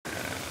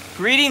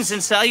Greetings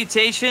and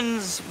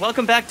salutations.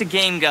 Welcome back to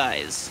Game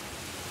Guys.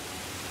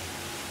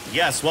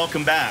 Yes,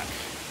 welcome back.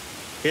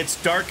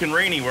 It's dark and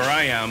rainy where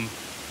I am.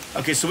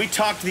 Okay, so we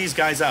talked these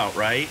guys out,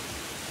 right?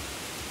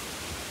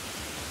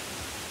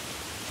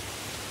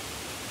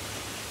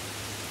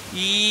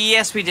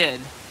 Yes, we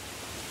did.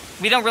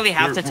 We don't really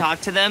have to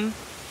talk to them.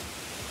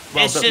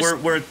 Well, it's but just...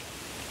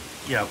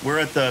 we're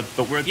at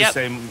the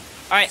same.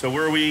 All right. So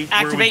where are we?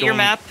 Activate your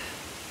map.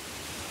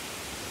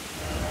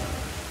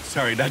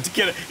 Sorry, not to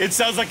get it. It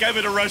sounds like I'm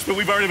in a rush, but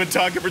we've already been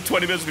talking for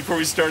 20 minutes before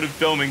we started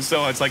filming,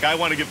 so it's like I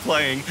want to get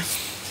playing.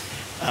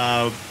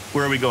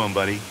 Where are we going,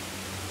 buddy?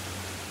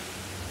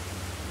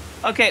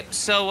 Okay,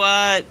 so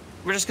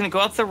we're just gonna go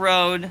up the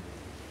road,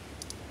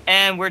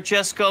 and we're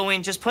just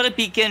put a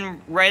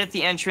beacon right at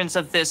the entrance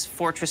of this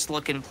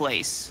fortress-looking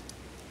place.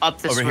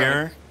 Up this road. Over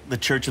here, the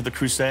Church of the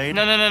Crusade.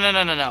 No.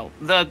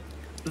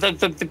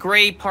 The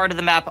gray part of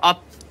the map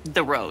up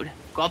the road.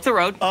 Go up the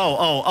road.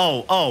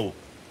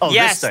 Oh,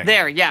 yes, this thing.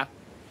 there, yeah.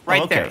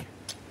 Right okay. there.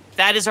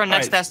 That is our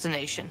next right.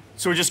 destination.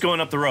 So we're just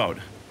going up the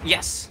road?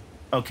 Yes.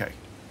 Okay.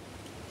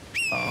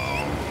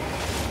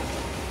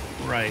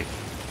 Right.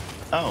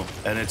 Oh,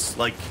 and it's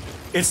like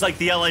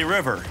the LA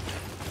River.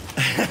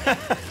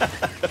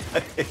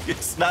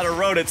 It's not a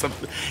road, it's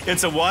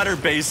a water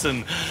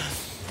basin.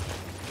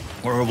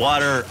 Or a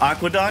water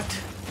aqueduct?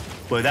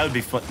 Boy, that would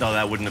be fun. No,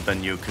 that wouldn't have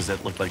been you, because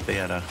it looked like they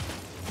had a...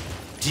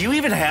 Do you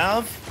even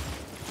have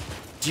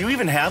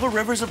a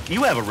Rivers of...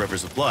 You have a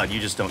Rivers of Blood,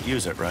 you just don't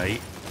use it, right?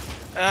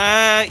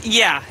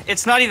 Yeah.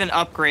 It's not even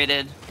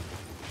upgraded.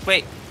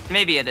 Wait,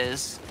 maybe it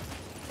is.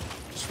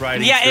 Just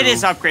riding Yeah, through. it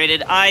is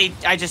upgraded.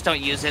 I just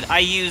don't use it. I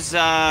use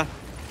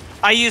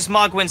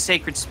Mogwin's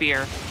Sacred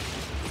Spear.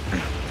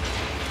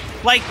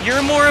 Like,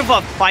 you're more of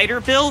a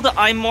fighter build,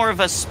 I'm more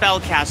of a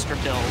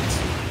spellcaster build.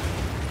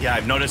 Yeah,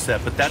 I've noticed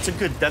that, but that's a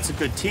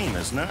good team,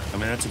 isn't it? I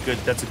mean, that's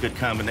a good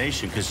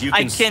combination, because you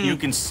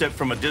can sit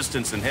from a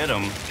distance and hit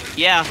them.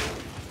 Yeah.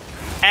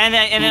 And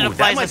it applies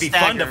that might be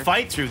stagger. fun to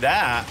fight through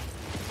that.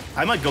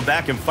 I might go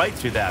back and fight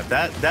through that.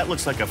 That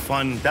looks like a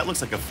fun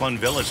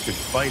village to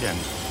fight in.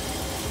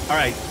 All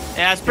right.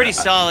 Yeah, it's pretty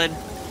solid.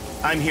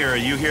 I'm here. Are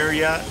you here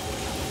yet?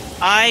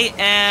 I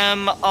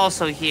am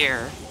also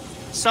here.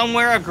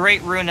 Somewhere a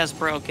great rune has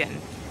broken,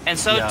 and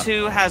so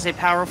too has a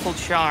powerful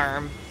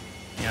charm.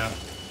 Yeah.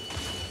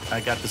 I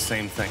got the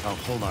same thing. Oh,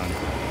 hold on.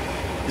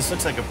 This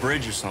looks like a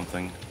bridge or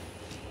something.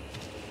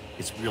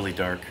 It's really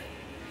dark.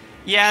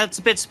 Yeah, it's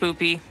a bit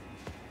spoopy.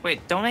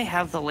 Wait, don't I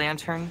have the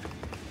lantern?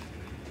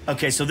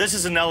 Okay, so this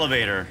is an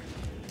elevator.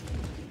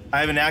 I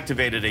haven't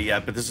activated it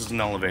yet, but this is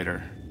an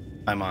elevator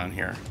I'm on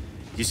here.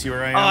 Do you see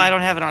where I am? Oh, I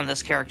don't have it on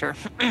this character.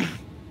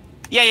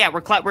 yeah,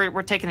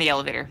 we're taking the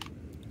elevator.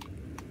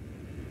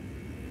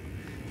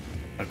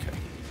 Okay.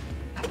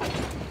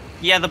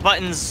 Yeah, the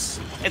buttons.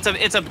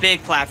 It's a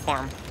big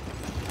platform.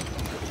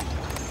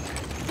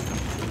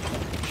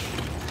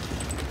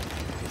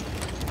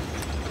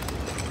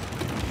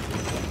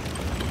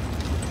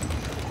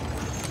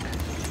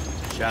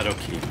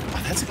 Shadowkeep.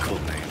 Oh, that's a cool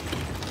name.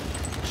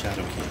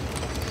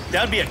 Shadowkeep.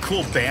 That'd be a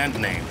cool band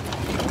name.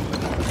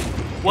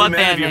 What hey,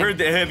 man, band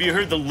have you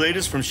heard the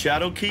latest from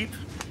Shadowkeep?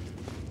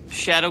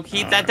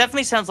 Shadowkeep? That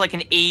definitely sounds like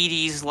an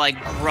 80s like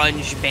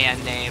grunge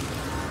band name.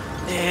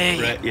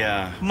 Hey, right,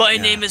 yeah. My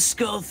name is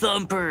Skull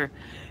Thumper,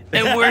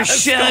 and we're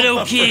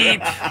Shadowkeep.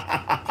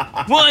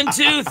 1,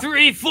 2,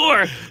 3,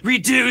 4.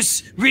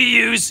 Reduce,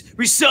 reuse,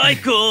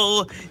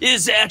 recycle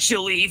is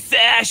actually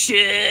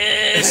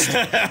fascist.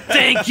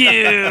 Thank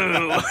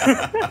you.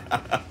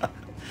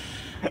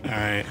 All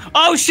right.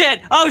 Oh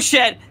shit!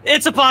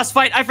 It's a boss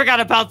fight. I forgot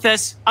about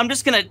this. I'm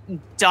just gonna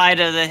die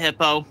to the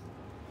hippo.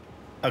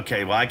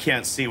 Okay, well I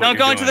can't see what Don't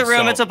go into the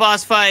room. It's a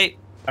boss fight.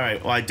 All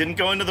right. Well, I didn't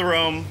go into the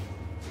room.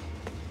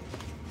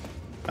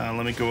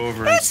 Let me go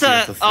over and see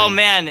the thing. Oh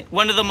man,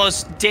 one of the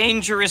most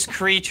dangerous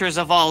creatures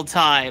of all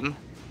time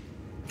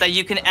that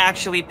you can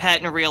actually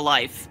pet in real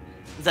life,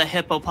 the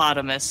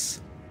hippopotamus.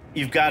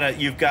 You've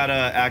gotta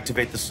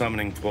activate the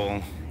summoning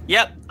pool.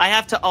 Yep, I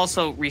have to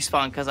also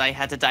respawn because I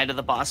had to die to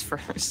the boss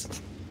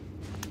first.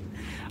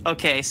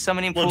 Okay,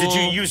 summoning pool. Well,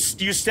 did you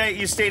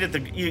stayed at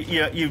the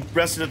you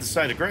rested at the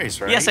site of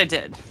grace, right? Yes, I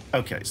did.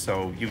 Okay,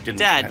 so you didn't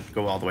Dad, have to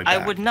go all the way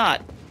back. I would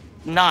not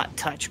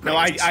touch grace. No,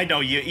 I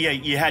know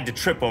you had to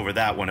trip over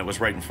that when it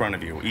was right in front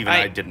of you. Even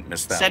I didn't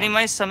miss that. Setting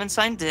one. my summon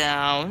sign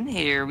down.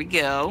 Here we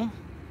go.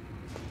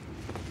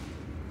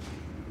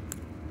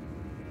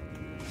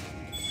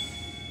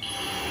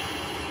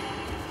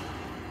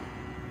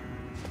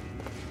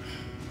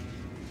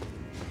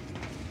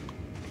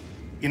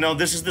 You know,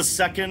 this is the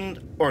second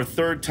or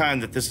third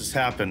time that this has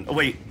happened. Oh,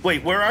 wait,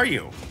 where are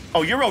you?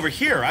 Oh, you're over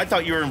here. I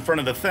thought you were in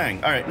front of the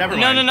thing. All right, never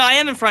mind. No, I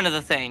am in front of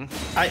the thing.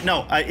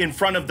 In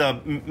front of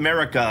the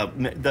America,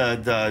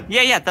 the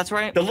Yeah, that's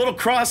right. the little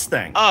cross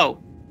thing.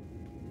 Oh.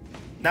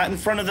 Not in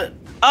front of the...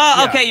 Oh,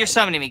 yeah. Okay, you're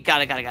summoning me.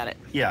 Got it.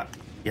 Yeah.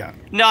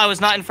 No, I was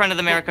not in front of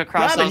the America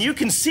cross. Robin, you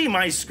can see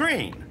my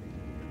screen.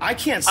 I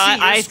can't see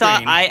your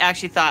screen. I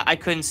actually thought I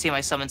couldn't see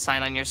my summon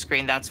sign on your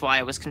screen. That's why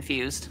I was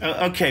confused.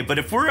 Okay, but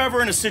if we're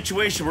ever in a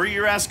situation where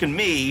you're asking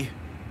me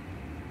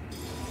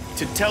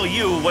to tell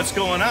you what's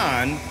going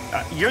on.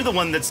 You're the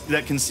one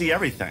that can see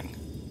everything.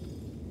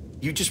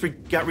 You just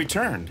got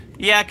returned.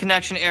 Yeah,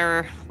 connection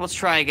error. Let's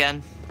try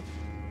again.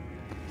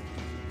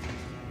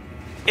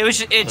 It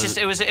was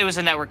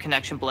a network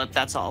connection blip.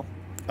 That's all.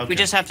 Okay. We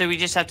just have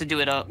to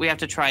do it. We have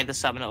to try the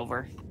summon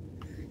over.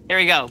 Here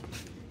we go.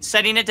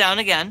 Setting it down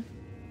again.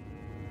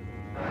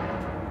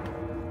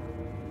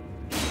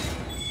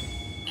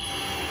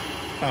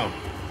 Oh.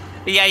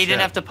 Yeah, you didn't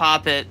have to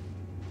pop it.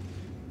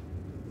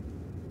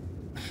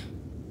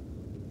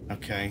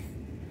 Okay.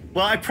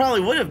 Well, I probably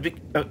would have.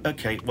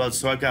 Okay. Well,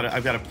 so I've got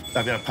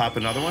to pop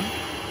another one.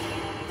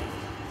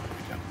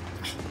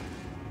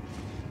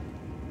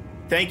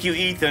 Thank you,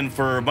 Ethan,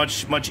 for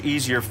much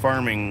easier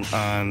farming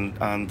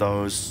on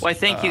those. Why,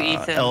 thank you,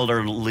 Ethan.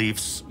 Elder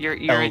leaves,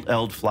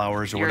 eld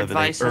flowers, or whatever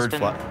they. Okay,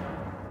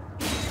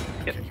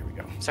 here we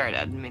go. Sorry,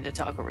 Dad, I didn't mean to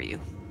talk over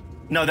you.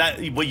 No,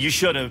 well, you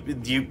should have.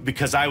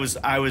 Because I was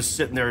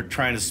sitting there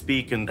trying to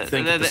speak and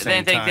think at the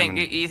same time.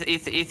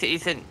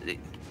 Ethan.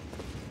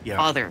 Yeah.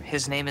 Father,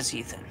 his name is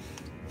Ethan.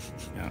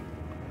 Yeah.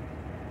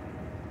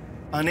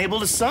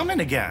 Unable to summon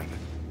again.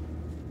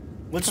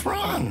 What's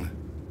wrong?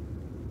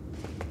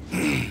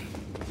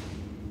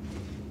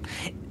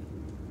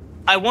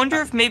 I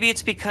wonder if maybe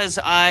it's because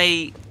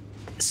I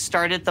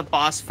started the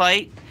boss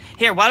fight.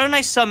 Here, why don't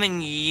I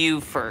summon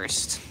you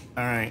first?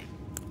 All right.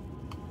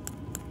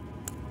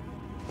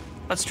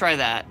 Let's try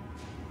that.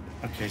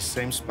 Okay,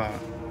 same spot.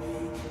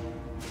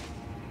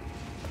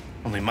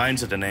 Only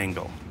mine's at an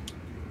angle.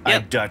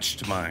 Yep. I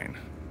Dutched mine.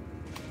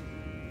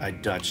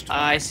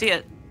 I see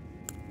it.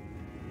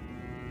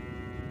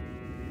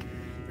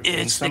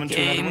 It's the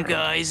game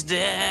guy's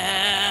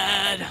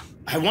dad.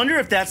 I wonder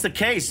if that's the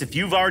case. If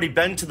you've already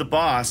been to the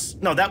boss.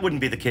 No, that wouldn't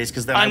be the case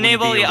because then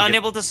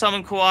unable to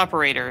summon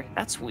cooperator.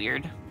 That's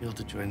weird. Able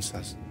to join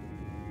us.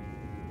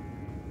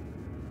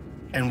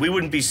 And we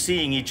wouldn't be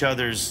seeing each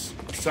other's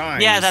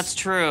signs. Yeah, that's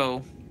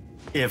true.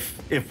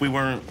 If we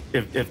weren't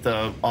if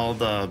all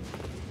the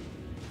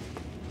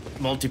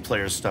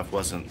multiplayer stuff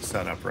wasn't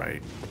set up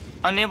right.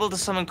 Unable to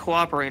summon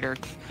cooperator.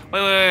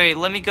 Wait.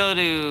 Let me go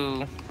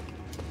to.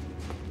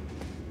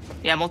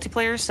 Yeah,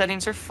 multiplayer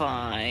settings are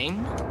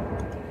fine.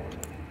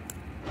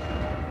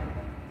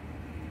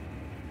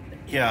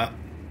 Yeah,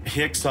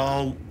 Hicks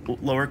all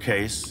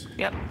lowercase.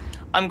 Yep.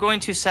 I'm going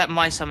to set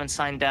my summon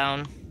sign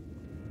down.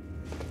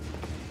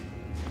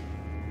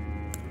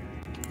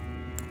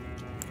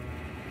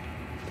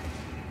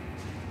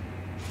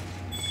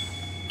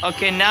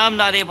 Okay, now I'm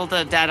not able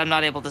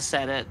to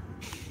set it.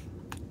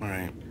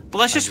 Alright. But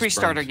let's just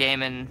restart our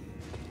game and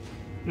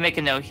make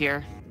a note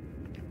here.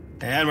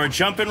 And we're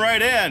jumping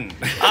right in.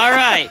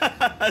 Alright.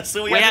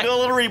 So we had to do a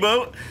little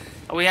reboot.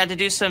 We had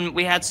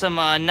some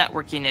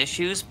networking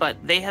issues, but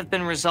they have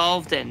been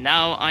resolved, and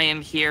now I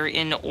am here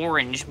in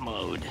orange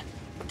mode.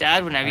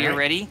 Dad, whenever you're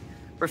ready.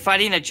 We're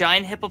fighting a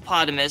giant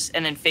hippopotamus,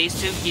 and in phase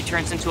 2, he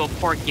turns into a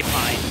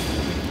porcupine.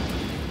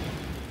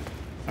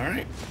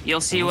 Alright. You'll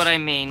see what I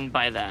mean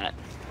by that.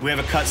 We have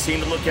a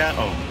cutscene to look at?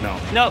 Oh, no.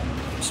 Nope.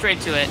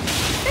 Straight to it.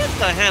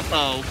 It's a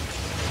hippo.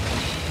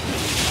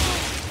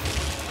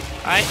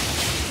 Alright.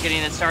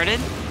 Getting it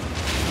started.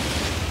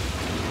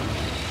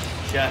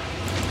 Jet.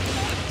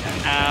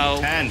 10. Ow.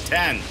 10.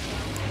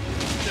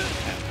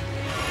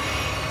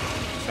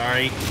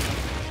 Sorry.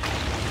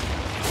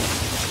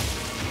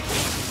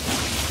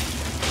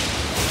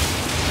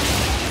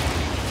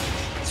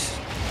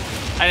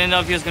 I didn't know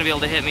if he was going to be able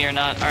to hit me or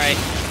not. Alright.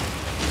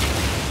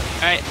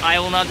 Alright, I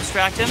will not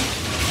distract him.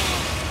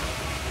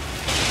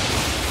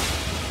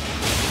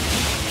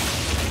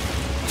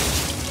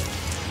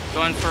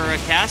 Going for a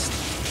cast.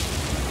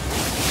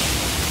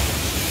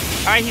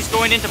 Alright, he's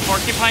going into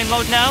porcupine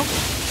mode now.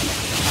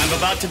 I'm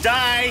about to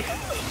die.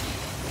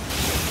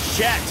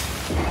 Shit.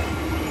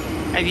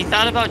 Have you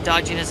thought about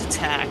dodging his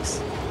attacks?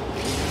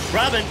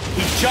 Robin,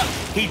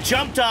 he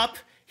jumped up,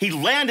 he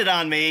landed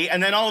on me,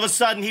 and then all of a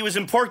sudden he was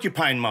in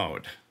porcupine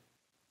mode.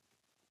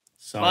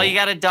 So. Well, you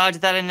gotta dodge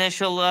that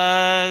initial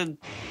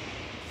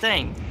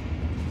thing.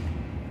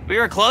 We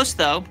were close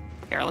though.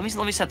 Here, let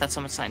me set that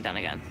summon sign down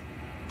again.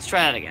 Let's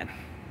try that again.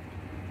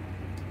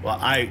 Well,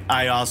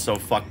 I also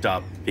fucked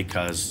up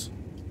because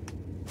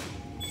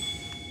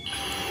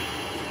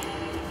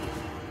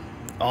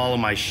all of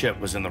my shit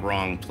was in the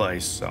wrong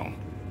place, so. All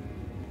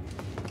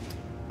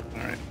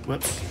right,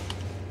 whoops.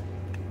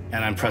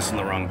 And I'm pressing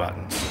the wrong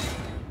buttons.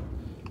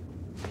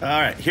 All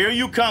right, here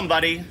you come,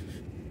 buddy.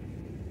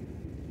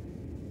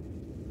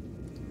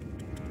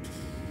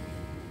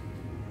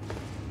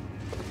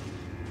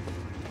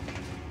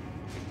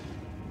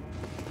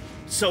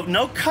 So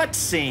no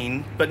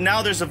cutscene, but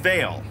now there's a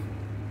veil.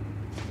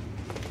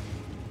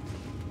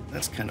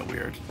 That's kind of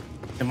weird.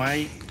 Am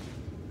I?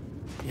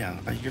 Yeah,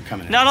 you're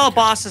coming in. Not all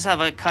bosses have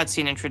a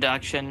cutscene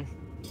introduction.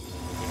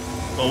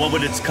 Well, what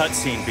would its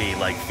cutscene be?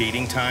 Like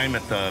feeding time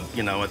at the,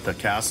 at the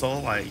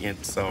castle? No,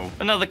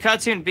 the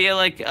cutscene would be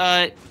like,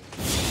 it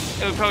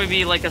would probably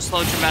be like a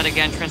slow dramatic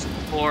entrance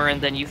before,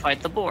 and then you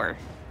fight the boar.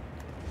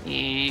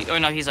 Oh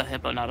no, he's a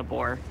hippo, not a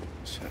boar.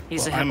 Shit.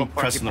 He's well, a hippo. I'm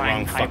pressing the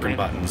wrong fucking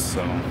buttons,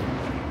 so.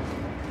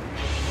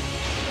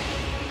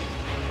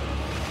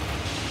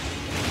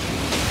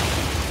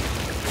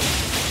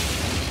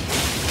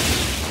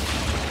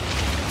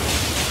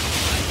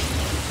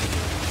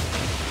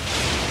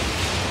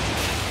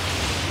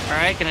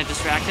 Alright, gonna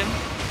distract him.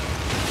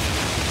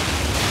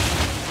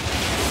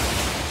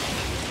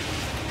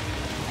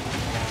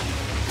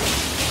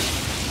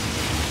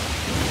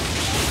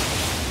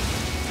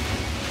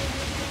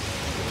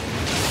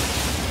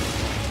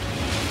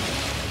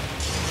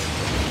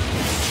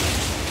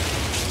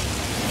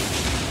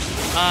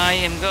 I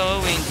am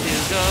going to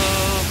go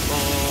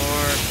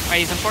for... Alright,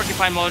 he's in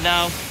porcupine mode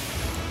now.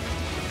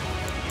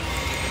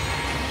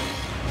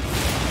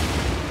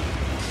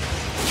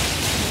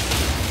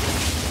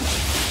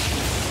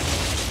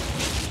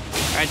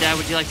 Alright, Dad,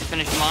 would you like to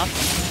finish him off?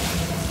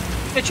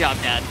 Good job,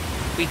 Dad.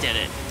 We did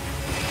it.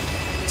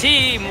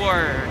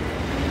 Teamwork!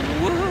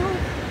 Woo!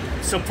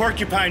 So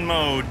porcupine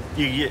mode,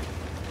 you get...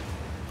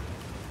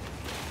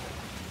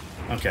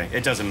 Okay,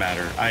 it doesn't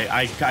matter.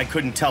 I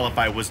couldn't tell if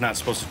I was not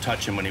supposed to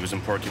touch him when he was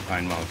in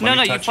porcupine mode.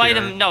 No, you fight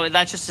him. No,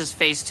 that's just his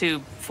phase 2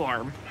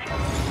 form.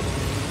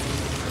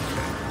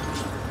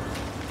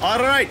 All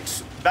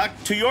right,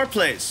 back to your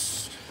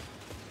place.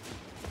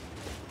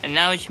 And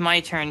now it's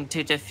my turn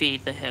to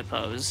defeat the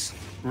hippos.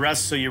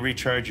 Rest so you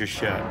recharge your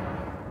shit.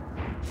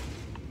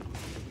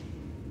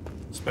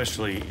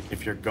 Especially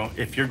if you're going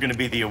to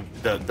be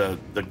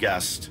the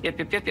guest.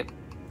 Yep.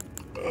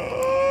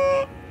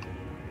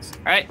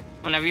 All right,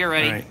 whenever you're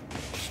ready. All right.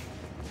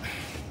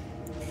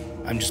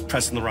 I'm just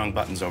pressing the wrong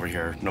buttons over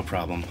here. No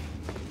problem.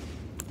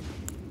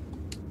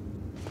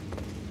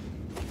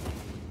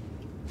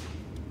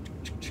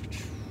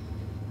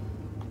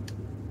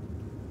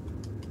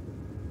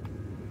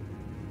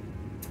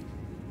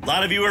 A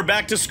lot of you are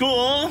back to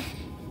school,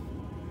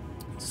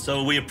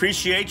 so we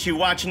appreciate you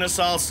watching us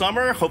all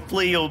summer.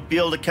 Hopefully you'll be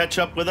able to catch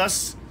up with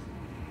us.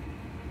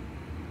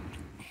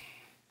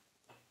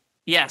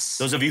 Yes.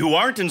 Those of you who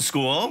aren't in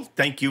school,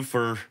 thank you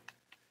for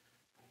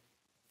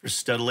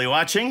steadily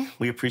watching.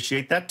 We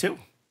appreciate that too.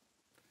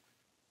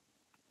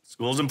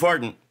 School's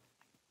important.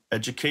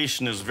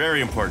 Education is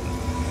very important.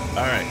 All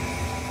right.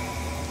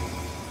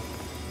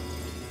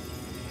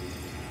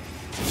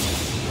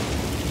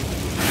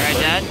 All right,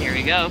 Dad, here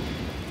we go.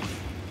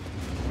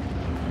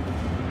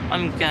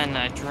 I'm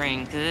gonna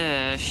drink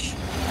this,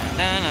 and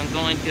then I'm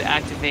going to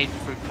activate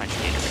Fruit Punch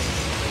Gatorade.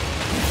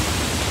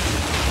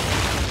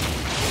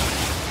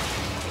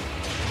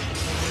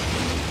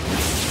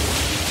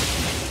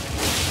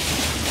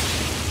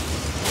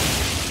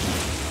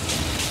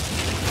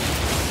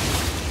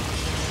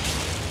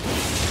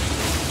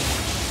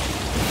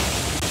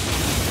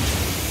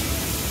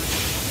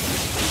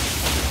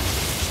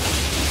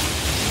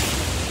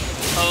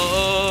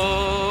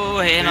 Oh,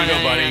 hang on,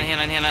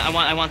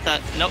 I want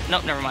that. Nope,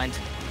 never mind.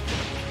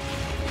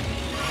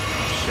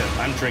 Shit,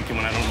 I'm drinking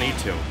when I don't need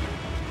to.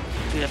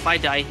 Dude, if I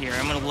die here,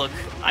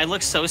 I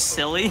look so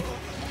silly.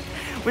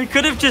 We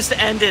could have just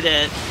ended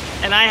it,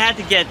 and I had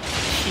to get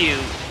cute.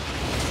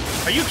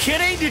 Are you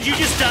kidding? Did you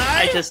just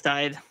die? I just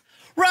died.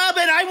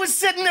 Robin, I was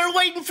sitting there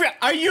waiting for...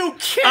 Are you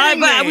kidding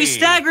me? We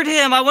staggered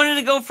him. I wanted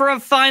to go for a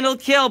final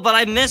kill, but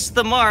I missed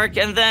the mark,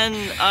 and then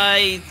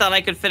I thought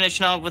I could finish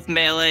it off with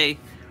melee.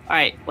 All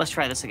right, let's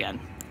try this again.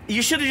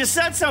 You should have just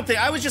said something.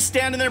 I was just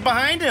standing there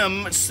behind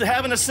him,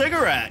 having a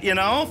cigarette, you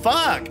know?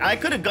 Fuck. I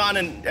could have gone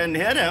and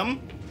hit him.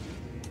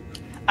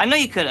 I know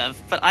you could have,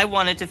 but I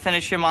wanted to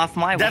finish him off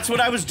my way. That's what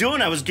I was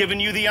doing. I was giving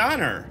you the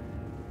honor.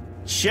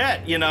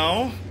 Shit, you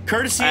know?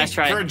 Courtesy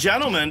for a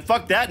gentleman.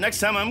 Fuck that. Next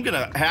time I'm going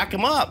to hack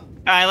him up. All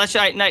right, let's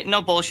try.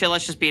 No bullshit.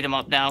 Let's just beat him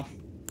up now.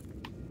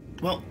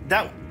 Well,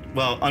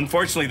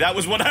 unfortunately, that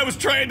was what I was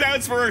trying.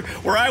 That's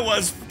where I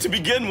was to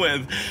begin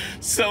with.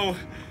 So...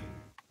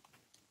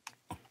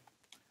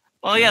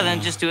 Well, yeah, then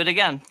just do it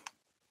again.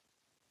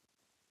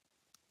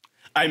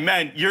 I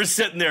meant you're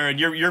sitting there and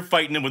you're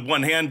fighting him with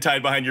one hand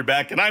tied behind your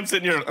back, and I'm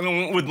sitting here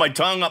with my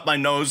tongue up my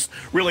nose,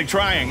 really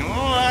trying.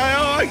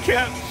 I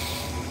can't.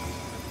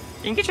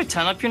 You can get your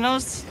tongue up your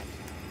nose?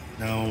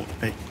 No.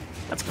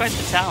 That's quite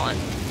the talent.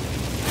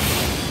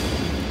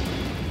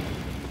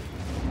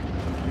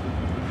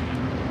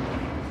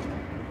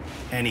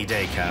 Any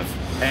day, Kev.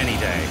 Any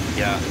day.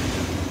 Yeah.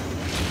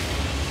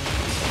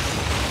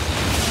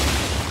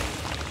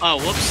 Oh,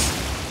 whoops.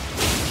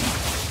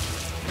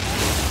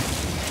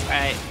 All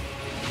right.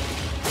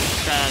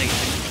 Try that again.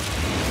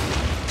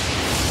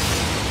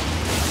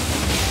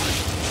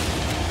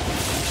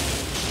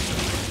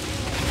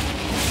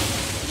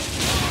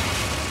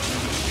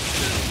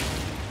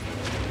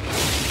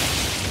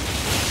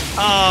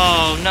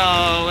 Oh,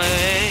 no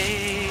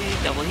way.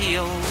 Double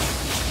heal.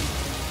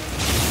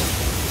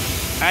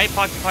 All right,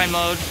 porcupine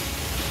mode.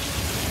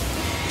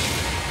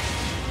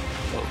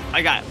 Oh,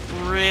 I got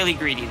really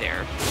greedy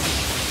there.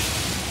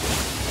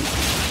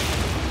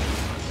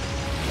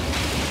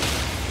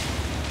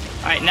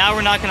 All right, now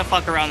we're not gonna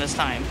fuck around this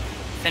time.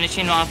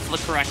 Finishing off the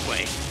correct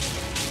way.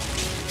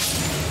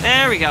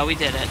 There we go, we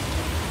did it.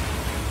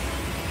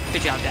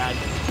 Good job, Dad.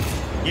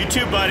 You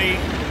too, buddy.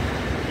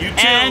 You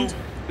too. And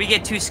we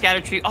get 2 scatter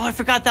tree. Oh, I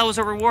forgot that was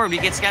a reward. We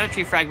get scatter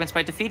tree fragments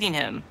by defeating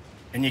him.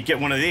 And you get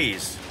one of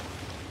these.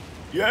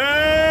 Yes!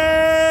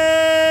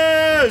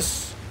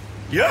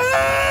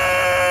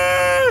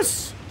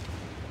 Yes!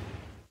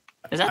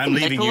 Is that I'm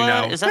the leaving Mikola? you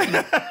now. Is that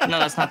no,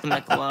 that's not the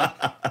Mikola.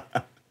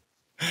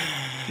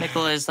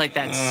 Mikola is like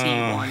that C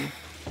one.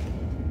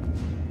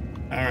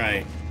 All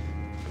right.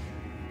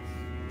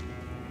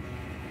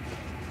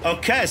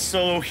 Okay,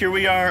 so here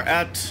we are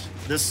at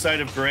this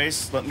side of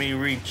Grace. Let me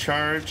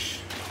recharge.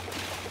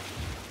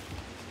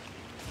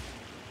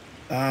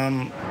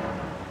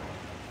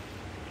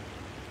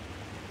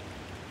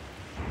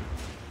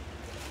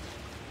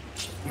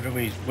 What are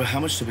we? Well, how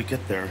much did we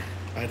get there?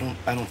 I don't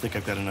think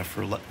I've got enough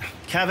for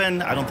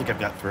Kevin. I don't think I've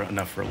got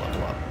enough for a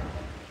level up.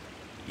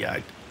 Yeah,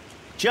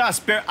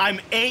 I'm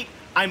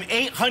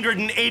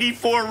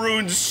 884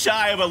 runes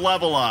shy of a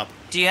level up.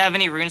 Do you have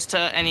any runes to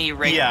any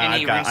rate? Yeah,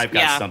 any I've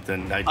got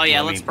something.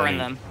 Let's burn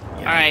them. Yeah.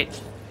 All right.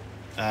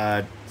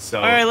 So.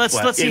 All right,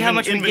 let's see how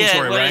much we get.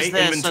 What right? is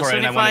this?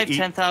 Inventory, so 75,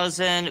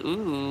 10,000.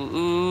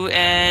 Ooh,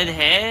 and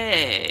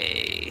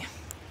hey.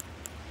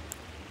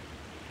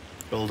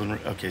 Golden.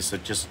 Okay, so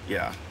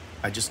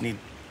I just need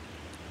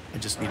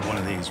one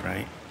of these,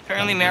 right?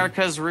 Apparently,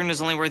 America's rune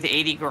is only worth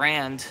 80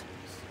 grand.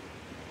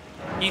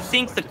 You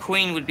think the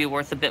queen would be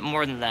worth a bit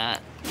more than that?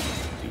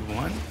 Do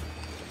one?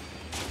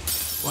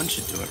 One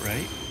should do it,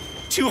 right?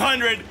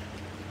 200.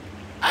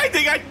 I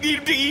think I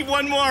need to eat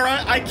one more.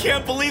 I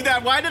can't believe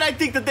that. Why did I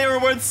think that they were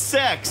worth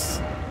 6?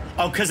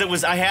 Oh,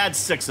 because I had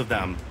 6 of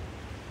them.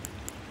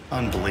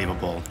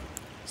 Unbelievable.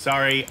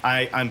 Sorry,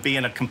 I'm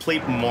being a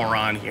complete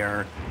moron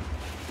here.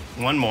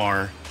 One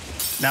more.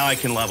 Now I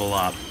can level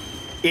up.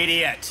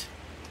 Idiot.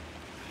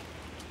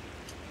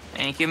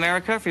 Thank you,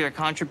 America, for your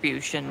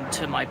contribution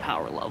to my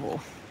power level.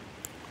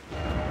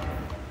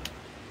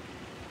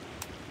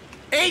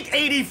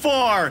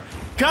 884.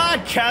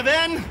 God,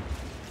 Kevin.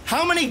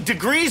 How many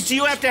degrees do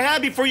you have to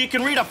have before you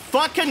can read a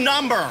fucking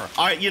number?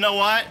 All right, you know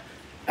what?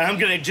 I'm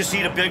gonna just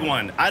eat a big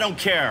one. I don't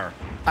care.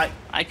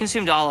 I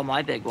consumed all of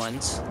my big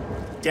ones.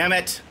 Damn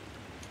it.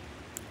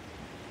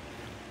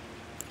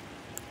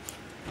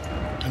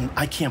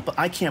 I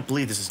can't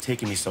believe this is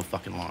taking me so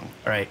fucking long.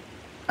 All right,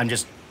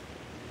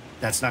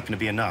 that's not gonna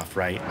be enough,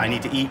 right? I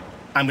need to eat.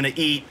 I'm gonna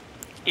eat.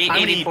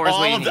 884 is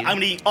what you need. I'm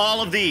gonna eat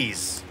all of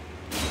these.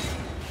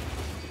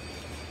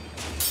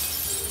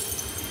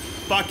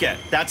 Fuck it,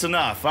 that's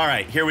enough. All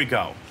right, here we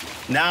go.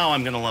 Now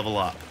I'm gonna level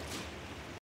up.